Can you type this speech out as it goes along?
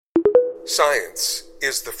Science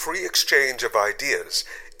is the free exchange of ideas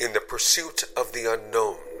in the pursuit of the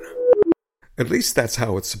unknown. At least that's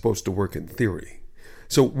how it's supposed to work in theory.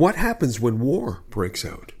 So what happens when war breaks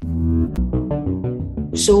out?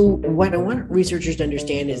 So what I want researchers to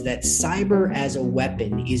understand is that cyber as a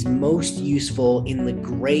weapon is most useful in the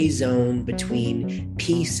gray zone between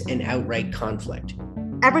peace and outright conflict.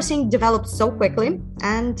 Everything develops so quickly,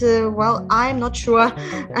 and I'm not sure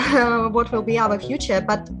what will be our future,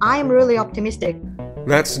 but I'm really optimistic.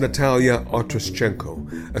 That's Natalia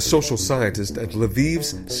Otrashchenko, a social scientist at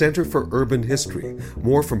Lviv's Center for Urban History.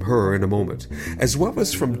 More from her in a moment, as well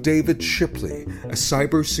as from David Shipley, a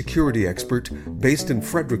cybersecurity expert based in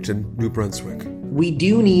Fredericton, New Brunswick. We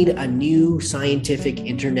do need a new scientific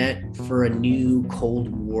internet for a new Cold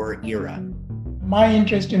War era. My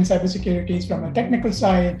interest in cybersecurity is from a technical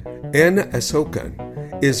side. Anna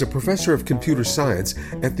Asokan is a professor of computer science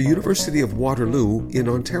at the University of Waterloo in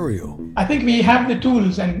Ontario. I think we have the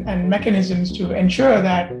tools and mechanisms to ensure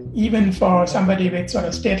that even for somebody with sort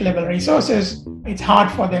of state-level resources, it's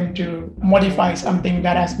hard for them to modify something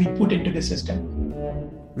that has been put into the system.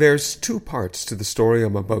 There's two parts to the story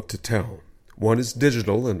I'm about to tell. One is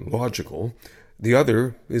digital and logical. The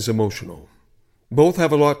other is emotional. Both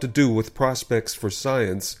have a lot to do with prospects for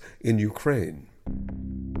science in Ukraine.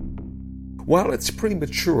 While it's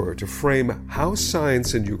premature to frame how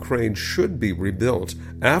science in Ukraine should be rebuilt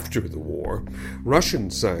after the war, Russian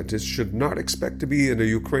scientists should not expect to be in a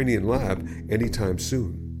Ukrainian lab anytime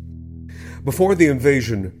soon. Before the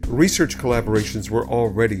invasion, research collaborations were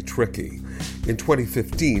already tricky. In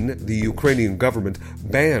 2015, the Ukrainian government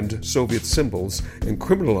banned Soviet symbols and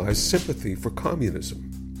criminalized sympathy for communism.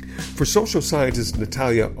 For social scientist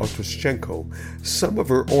Natalia Otrashchenko, some of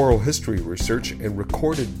her oral history research and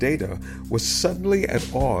recorded data was suddenly at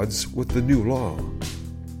odds with the new law.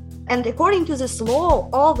 And according to this law,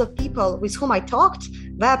 all the people with whom I talked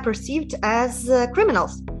were perceived as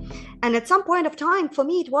criminals. And at some point of time, for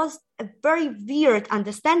me, it was a very weird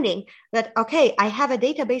understanding that, okay, I have a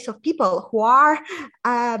database of people who are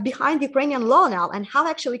behind Ukrainian law now, and how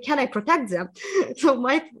actually can I protect them? So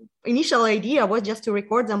my initial idea was just to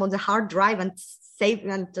record them on the hard drive and save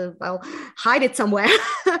and hide it somewhere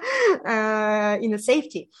in a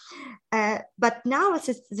safety. But now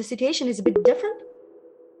the situation is a bit different.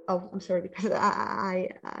 Oh, I'm sorry, because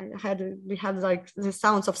we have like the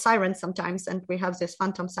sounds of sirens sometimes, and we have this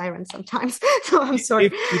phantom siren sometimes. So I'm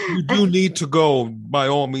sorry. If you do need to go, by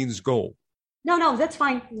all means go. No, that's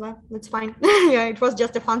fine. Well, that's fine. Yeah, it was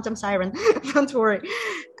just a phantom siren. Don't worry.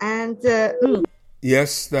 And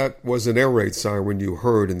Yes, that was an air raid siren you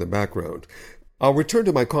heard in the background. I'll return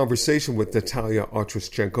to my conversation with Natalia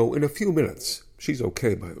Otrashchenko in a few minutes. She's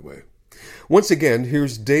okay, by the way. Once again,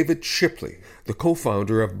 here's David Shipley, the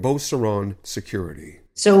co-founder of Beauceron Security.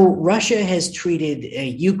 So Russia has treated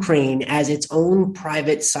Ukraine as its own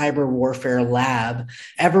private cyber warfare lab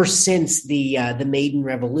ever since the Maidan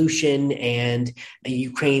Revolution and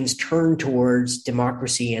Ukraine's turn towards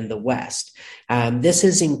democracy and the West. This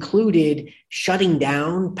has included shutting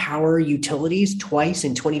down power utilities twice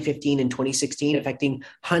in 2015 and 2016, affecting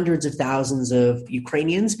hundreds of thousands of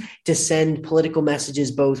Ukrainians, to send political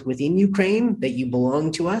messages both within Ukraine that you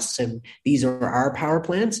belong to us and these are our power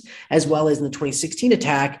plants, as well as in the 2016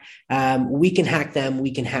 attack, we can hack them,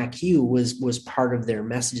 we can hack you, was part of their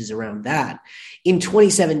messages around that. In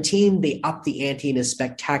 2017, they upped the ante in a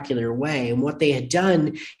spectacular way. And what they had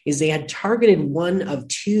done is they had targeted one of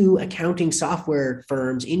two accounting software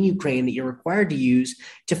firms in Ukraine that you're required to use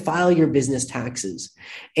to file your business taxes.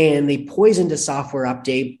 And they poisoned a software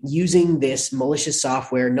update using this malicious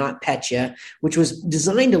software, not Petya, which was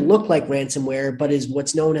designed to look like ransomware, but is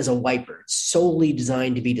what's known as a wiper. It's solely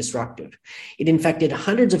designed to be disruptive. It infected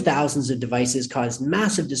hundreds of thousands of devices, caused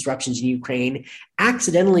massive disruptions in Ukraine,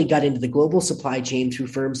 accidentally got into the global supply chain through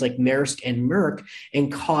firms like Maersk and Merck,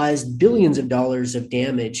 and caused billions of dollars of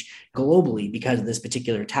damage globally because of this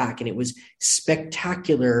particular attack. And it was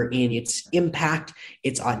spectacular in its impact,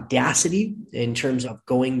 its audacity in terms of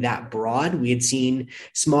going that broad. We had seen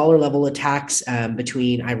smaller level attacks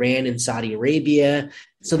between Iran and Saudi Arabia.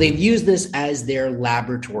 So they've used this as their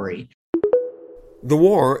laboratory. The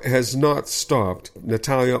war has not stopped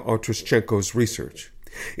Natalia Otrashchenko's research.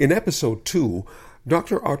 In episode 2,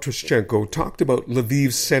 Dr. Otrashchenko talked about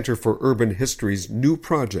Lviv's Center for Urban History's new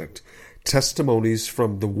project, Testimonies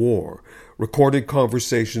from the War, recorded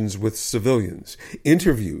conversations with civilians,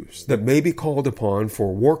 interviews that may be called upon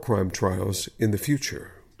for war crime trials in the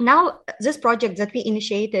future. Now, this project that we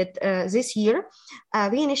initiated this year,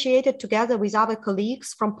 we initiated together with other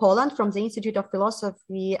colleagues from Poland, from the Institute of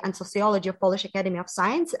Philosophy and Sociology of Polish Academy of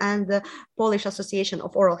Science and the Polish Association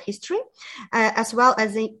of Oral History, as well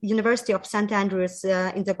as the University of St. Andrews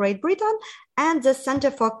in the Great Britain and the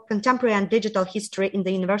Center for Contemporary and Digital History in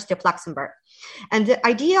the University of Luxembourg. And the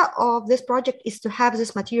idea of this project is to have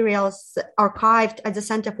these materials archived at the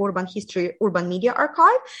Center for Urban History, Urban Media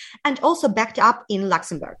Archive, and also backed up in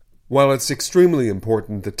Luxembourg. While it's extremely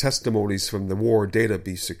important that testimonies from the war data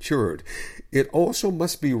be secured, it also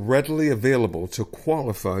must be readily available to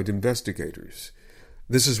qualified investigators.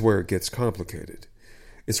 This is where it gets complicated.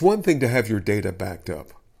 It's one thing to have your data backed up,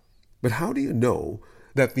 but how do you know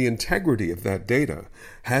that the integrity of that data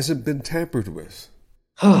hasn't been tampered with?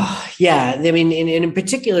 Oh, yeah. I mean, in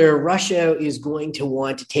particular, Russia is going to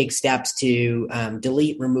want to take steps to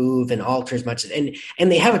delete, remove, and alter as much.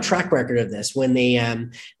 And they have a track record of this. When they,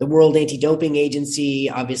 the World Anti-Doping Agency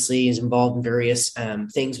obviously is involved in various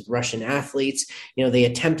things with Russian athletes. You know, they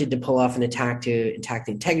attempted to pull off an attack to attack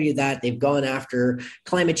the integrity of that. They've gone after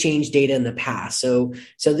climate change data in the past. So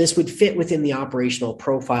this would fit within the operational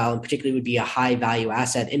profile, and particularly would be a high value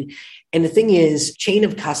asset. And the thing is, chain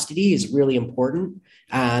of custody is really important.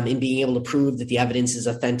 In being able to prove that the evidence is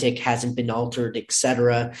authentic, hasn't been altered, et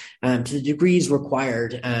cetera, to the degrees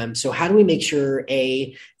required. So how do we make sure,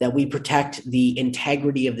 A, that we protect the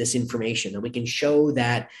integrity of this information, that we can show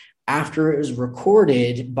that after it was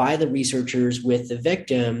recorded by the researchers with the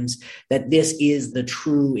victims, that this is the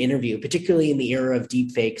true interview, particularly in the era of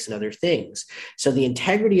deepfakes and other things. So the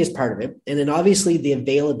integrity is part of it. And then obviously the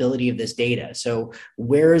availability of this data. So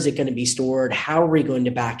where is it going to be stored? How are we going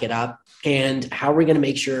to back it up? And how are we going to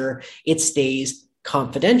make sure it stays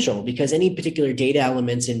confidential? Because any particular data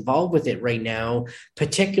elements involved with it right now,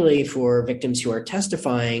 particularly for victims who are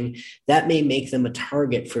testifying, that may make them a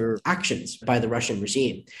target for actions by the Russian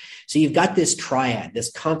regime. So you've got this triad,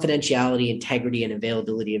 this confidentiality, integrity, and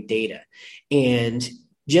availability of data. And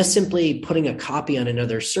just simply putting a copy on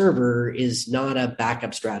another server is not a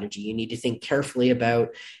backup strategy. You need to think carefully about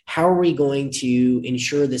how are we going to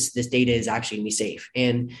ensure this data is actually going to be safe.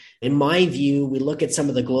 And in my view, we look at some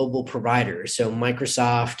of the global providers, so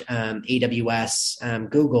Microsoft, AWS,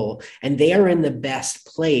 Google, and they are in the best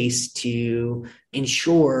place to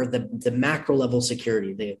ensure the macro level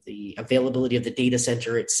security, the availability of the data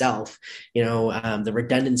center itself, the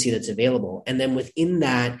redundancy that's available. And then within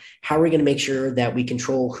that, how are we going to make sure that we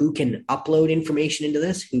control who can upload information into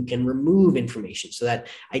this, who can remove information? So that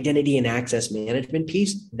identity and access management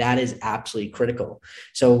piece, that is absolutely critical.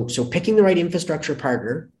 So picking the right infrastructure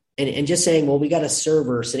partner and just saying, well, we got a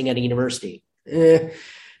server sitting at a university,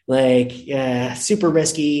 super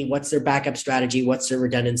risky. What's their backup strategy? What's their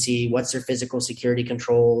redundancy? What's their physical security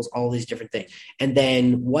controls? All these different things. And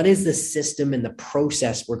then what is the system and the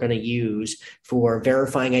process we're going to use for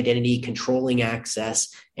verifying identity, controlling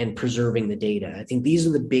access, and preserving the data? I think these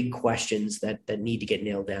are the big questions that need to get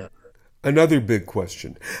nailed down. Another big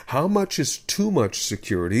question: how much is too much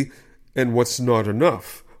security and what's not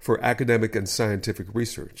enough for academic and scientific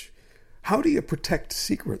research? How do you protect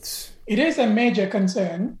secrets? It is a major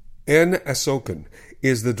concern. Anne Asokan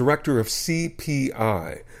is the director of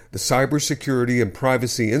CPI, the Cybersecurity and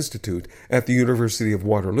Privacy Institute at the University of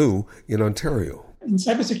Waterloo in Ontario. In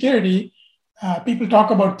cybersecurity, people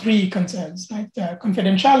talk about three concerns, like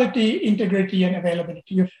confidentiality, integrity, and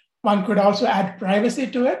availability. One could also add privacy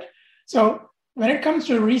to it. So when it comes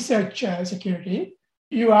to research security,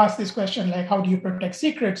 you ask this question, like, how do you protect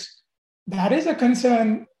secrets? That is a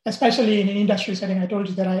concern, especially in an industry setting. I told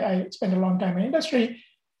you that I spent a long time in industry.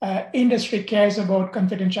 Industry cares about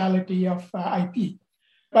confidentiality of IP.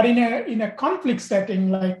 But in a conflict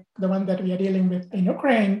setting like the one that we are dealing with in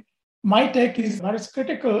Ukraine, my take is what is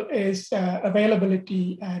critical is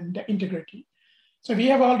availability and integrity. So we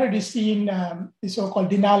have already seen the so-called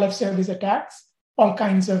denial of service attacks, all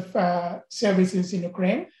kinds of services in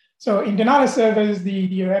Ukraine. So in denial of service,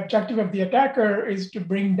 the objective of the attacker is to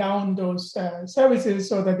bring down those services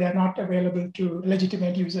so that they are not available to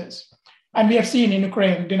legitimate users. And we have seen in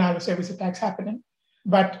Ukraine denial of service attacks happening.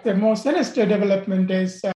 But the more sinister development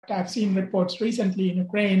is I've seen reports recently in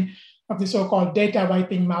Ukraine of the so-called data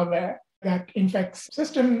wiping malware that infects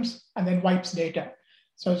systems and then wipes data.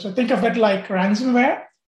 So think of it like ransomware,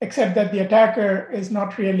 except that the attacker is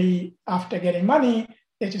not really after getting money.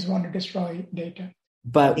 They just want to destroy data.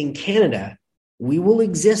 But in Canada, we will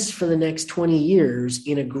exist for the next 20 years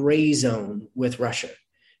in a gray zone with Russia,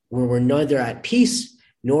 where we're neither at peace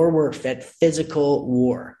nor we're at physical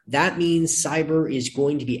war. That means cyber is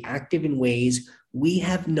going to be active in ways we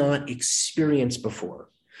have not experienced before.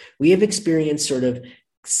 We have experienced sort of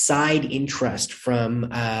side interest from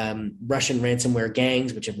Russian ransomware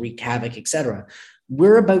gangs, which have wreaked havoc, etc.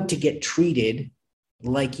 We're about to get treated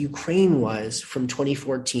like Ukraine was from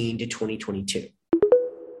 2014 to 2022.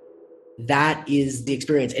 That is the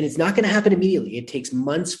experience. And it's not going to happen immediately. It takes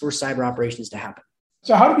months for cyber operations to happen.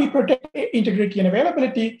 So how do we protect integrity and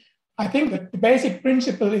availability? I think that the basic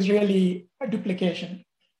principle is really a duplication.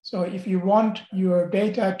 So if you want your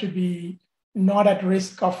data to be not at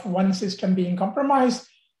risk of one system being compromised,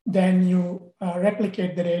 then you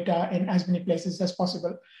replicate the data in as many places as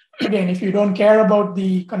possible. Again, if you don't care about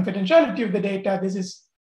the confidentiality of the data, this is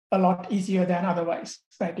a lot easier than otherwise,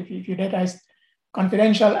 right? If your data is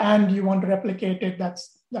confidential and you want to replicate it,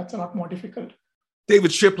 that's a lot more difficult.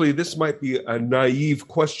 David Shipley, this might be a naive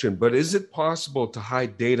question, but is it possible to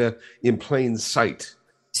hide data in plain sight?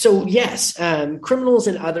 So yes, criminals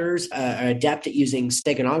and others are adept at using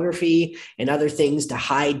steganography and other things to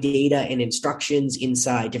hide data and instructions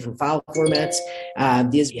inside different file formats.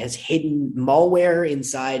 This has hidden malware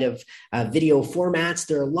inside of video formats.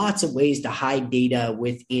 There are lots of ways to hide data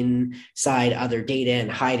inside other data and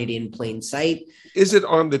hide it in plain sight. Is it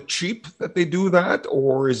on the cheap that they do that,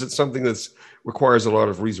 or is it something that requires a lot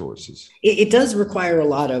of resources? It does require a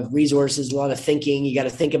lot of resources, a lot of thinking. You got to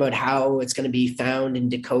think about how it's going to be found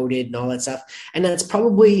and decoded and all that stuff. And that's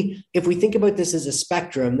probably, if we think about this as a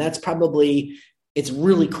spectrum, it's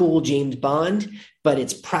really cool, James Bond, but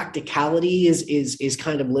its practicality is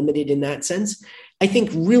kind of limited in that sense. I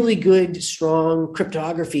think really good, strong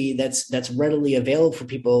cryptography that's readily available for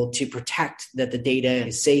people to protect that the data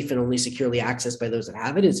is safe and only securely accessed by those that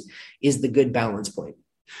have it is the good balance point.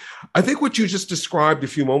 I think what you just described a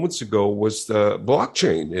few moments ago was the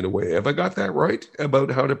blockchain in a way. Have I got that right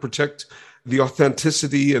about how to protect the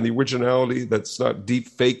authenticity and the originality that's not deep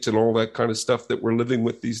faked and all that kind of stuff that we're living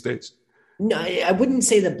with these days? No, I wouldn't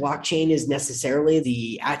say that blockchain is necessarily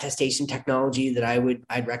the attestation technology that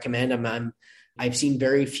I'd recommend. I've seen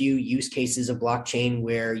very few use cases of blockchain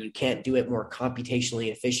where you can't do it more computationally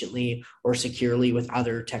efficiently or securely with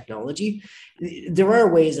other technology. There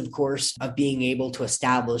are ways, of course, of being able to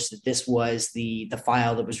establish that this was the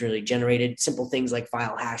file that was really generated, simple things like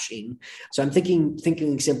file hashing. So I'm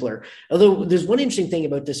thinking simpler. Although there's one interesting thing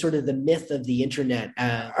about this sort of the myth of the internet.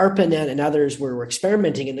 ARPANET and others were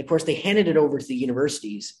experimenting, and of course they handed it over to the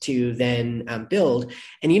universities to then build,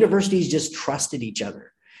 and universities just trusted each other.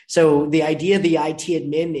 So the idea the IT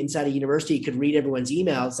admin inside a university could read everyone's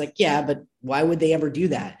email, it's like, yeah, but why would they ever do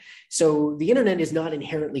that? So the internet is not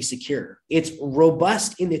inherently secure. It's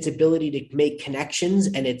robust in its ability to make connections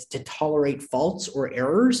and it's to tolerate faults or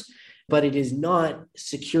errors, but it is not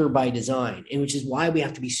secure by design, and which is why we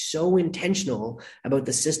have to be so intentional about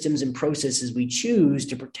the systems and processes we choose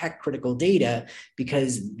to protect critical data,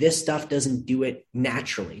 because this stuff doesn't do it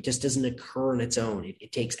naturally. It just doesn't occur on its own.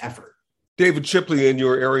 It takes effort. David Shipley, in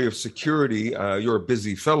your area of security, you're a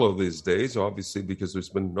busy fellow these days, obviously, because there's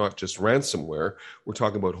been not just ransomware. We're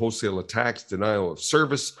talking about wholesale attacks, denial of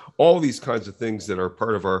service, all these kinds of things that are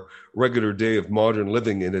part of our regular day of modern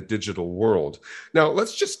living in a digital world. Now,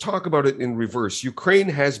 let's just talk about it in reverse. Ukraine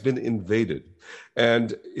has been invaded.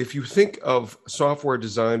 And if you think of software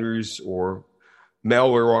designers or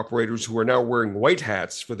malware operators who are now wearing white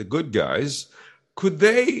hats for the good guys, could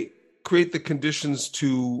they create the conditions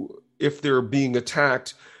to, if they're being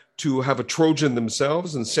attacked, to have a Trojan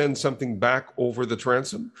themselves and send something back over the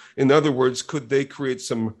transom? In other words, could they create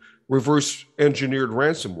some reverse engineered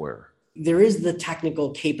ransomware? There is the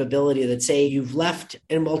technical capability that, say you've left,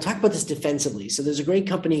 and we'll talk about this defensively. So there's a great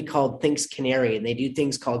company called Thinks Canary, and they do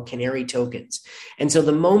things called canary tokens. And so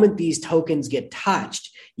the moment these tokens get touched,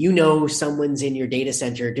 you know someone's in your data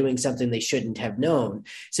center doing something they shouldn't have known.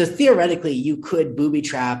 So theoretically, you could booby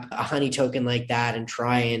trap a honey token like that and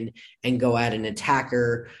try and go at an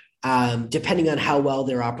attacker. Depending on how well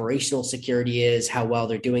their operational security is, how well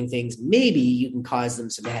they're doing things, maybe you can cause them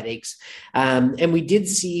some headaches. And we did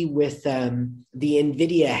see with the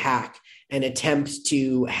NVIDIA hack an attempt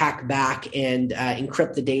to hack back and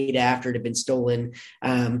encrypt the data after it had been stolen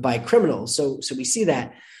by criminals. So we see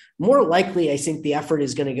that. More likely, I think the effort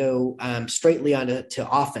is going to go straightly to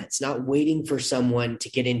offense, not waiting for someone to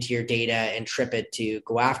get into your data and trip it to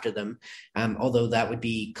go after them. Although that would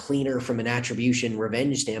be cleaner from an attribution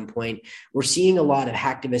revenge standpoint. We're seeing a lot of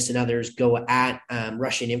hacktivists and others go at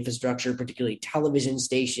Russian infrastructure, particularly television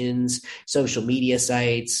stations, social media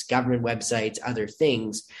sites, government websites, other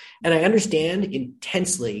things. And I understand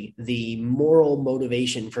intensely the moral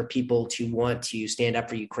motivation for people to want to stand up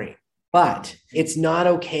for Ukraine. But it's not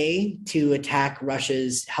okay to attack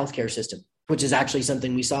Russia's healthcare system, which is actually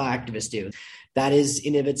something we saw activists do. that is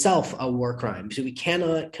in of itself a war crime. So we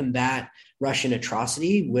cannot combat Russian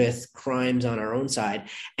atrocity with crimes on our own side.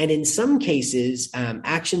 And in some cases,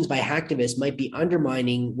 actions by hacktivists might be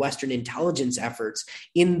undermining Western intelligence efforts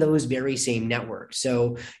in those very same networks.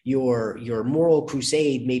 So your moral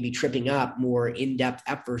crusade may be tripping up more in-depth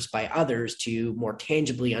efforts by others to more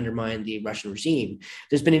tangibly undermine the Russian regime.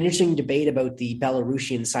 There's been an interesting debate about the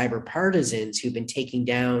Belarusian cyber partisans who've been taking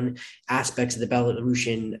down aspects of the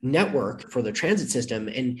Belarusian network for the transit system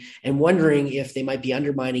and wondering if they might be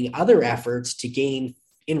undermining other efforts to gain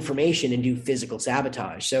information and do physical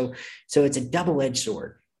sabotage. So it's a double-edged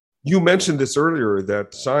sword. You mentioned this earlier,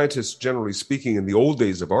 that scientists, generally speaking, in the old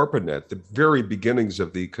days of ARPANET, the very beginnings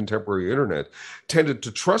of the contemporary internet, tended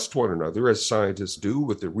to trust one another, as scientists do,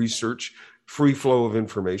 with the research, free flow of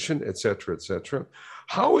information, et cetera, et cetera.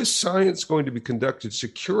 How is science going to be conducted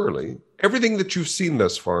securely? Everything that you've seen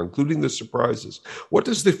thus far, including the surprises, what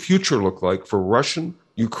does the future look like for Russian,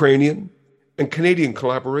 Ukrainian, and Canadian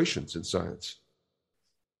collaborations in science?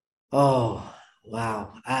 Oh,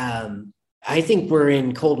 wow. I think we're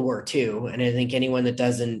in Cold War II, and I think anyone that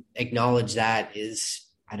doesn't acknowledge that is,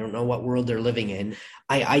 I don't know what world they're living in.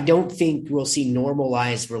 I don't think we'll see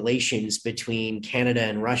normalized relations between Canada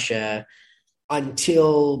and Russia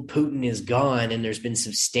until Putin is gone and there's been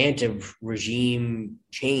substantive regime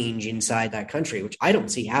change inside that country, which I don't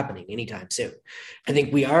see happening anytime soon. I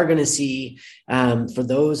think we are going to see, for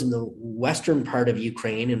those in the western part of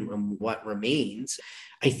Ukraine and what remains,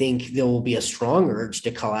 I think there will be a strong urge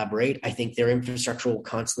to collaborate. I think their infrastructure will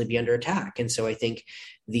constantly be under attack. And so I think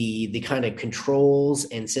the kind of controls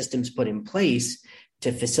and systems put in place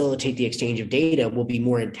to facilitate the exchange of data will be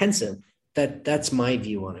more intensive. That's my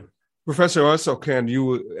view on it. Professor Asselkan,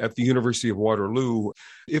 you at the University of Waterloo,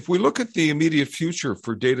 if we look at the immediate future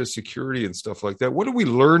for data security and stuff like that, what are we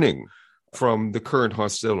learning from the current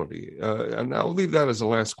hostility? And I'll leave that as a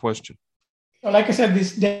last question. So like I said,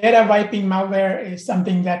 this data wiping malware is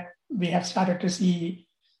something that we have started to see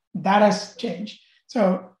that has changed.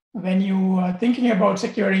 So when you are thinking about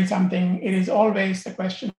securing something, it is always a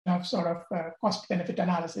question of sort of cost-benefit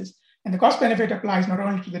analysis. And the cost-benefit applies not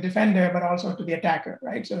only to the defender, but also to the attacker,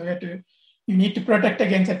 right? So you need to protect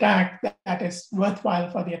against attack that is worthwhile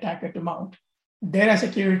for the attacker to mount. Data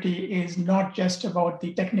security is not just about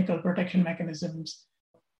the technical protection mechanisms.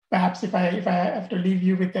 Perhaps if I have to leave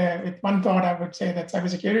you with one thought, I would say that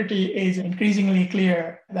cybersecurity is increasingly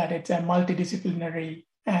clear that it's a multidisciplinary,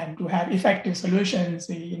 and to have effective solutions,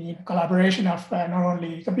 you need collaboration of not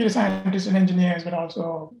only computer scientists and engineers, but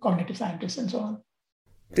also cognitive scientists and so on.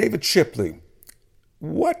 David Shipley,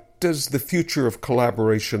 what does the future of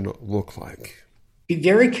collaboration look like? Be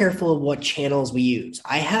very careful of what channels we use.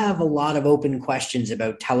 I have a lot of open questions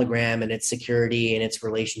about Telegram and its security and its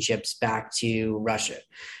relationships back to Russia.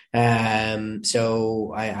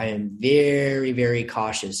 So I am very, very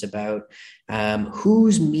cautious about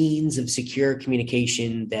whose means of secure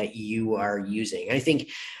communication that you are using. I think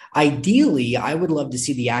ideally, I would love to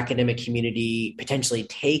see the academic community potentially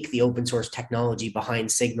take the open source technology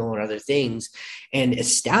behind Signal and other things and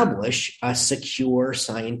establish a secure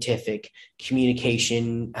scientific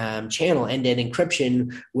communication channel, end-to-end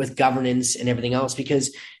encryption with governance and everything else,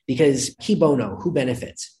 because qui bono, who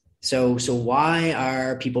benefits? So why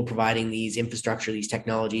are people providing these infrastructure, these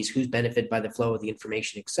technologies, who's benefited by the flow of the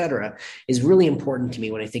information, et cetera, is really important to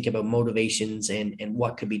me when I think about motivations and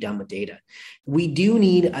what could be done with data. We do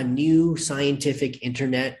need a new scientific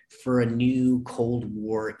internet for a new Cold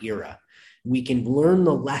War era. We can learn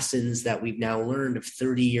the lessons that we've now learned of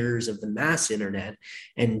 30 years of the mass internet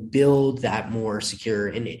and build that more secure.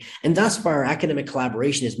 And thus far, academic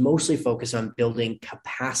collaboration is mostly focused on building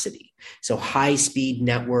capacity. So high-speed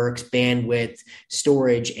networks, bandwidth,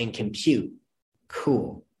 storage, and compute.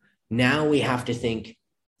 Cool. Now we have to think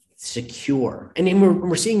secure. And then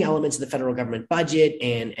we're seeing elements of the federal government budget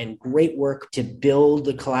and great work to build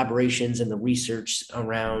the collaborations and the research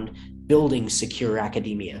around building secure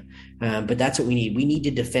academia. But that's what we need. We need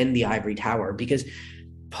to defend the ivory tower, because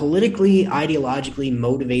politically, ideologically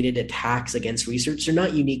motivated attacks against research are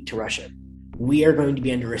not unique to Russia. We are going to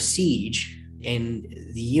be under a siege, and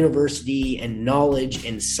the university and knowledge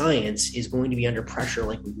and science is going to be under pressure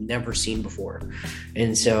like we've never seen before.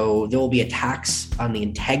 And so there will be attacks on the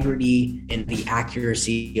integrity and the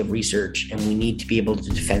accuracy of research, and we need to be able to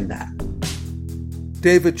defend that.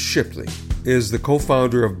 David Shipley is the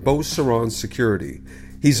co-founder of Beauceron Security.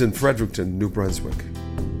 He's in Fredericton, New Brunswick.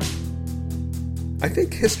 I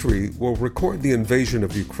think history will record the invasion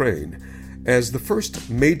of Ukraine as the first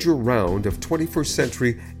major round of 21st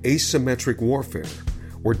century asymmetric warfare,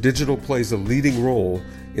 where digital plays a leading role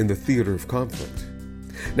in the theater of conflict.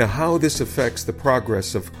 Now, how this affects the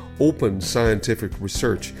progress of open scientific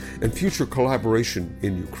research and future collaboration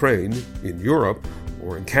in Ukraine, in Europe,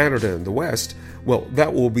 or in Canada and the West, well,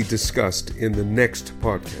 that will be discussed in the next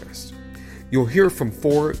podcast. You'll hear from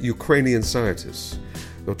 4 Ukrainian scientists.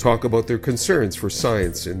 They'll talk about their concerns for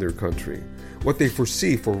science in their country, what they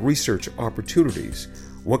foresee for research opportunities,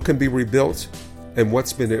 what can be rebuilt, and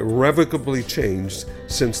what's been irrevocably changed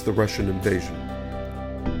since the Russian invasion.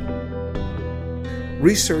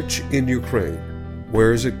 Research in Ukraine.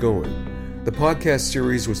 Where is it going? The podcast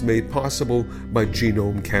series was made possible by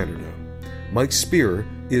Genome Canada. Mike Spear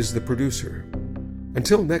is the producer.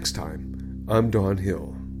 Until next time, I'm Don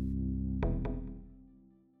Hill.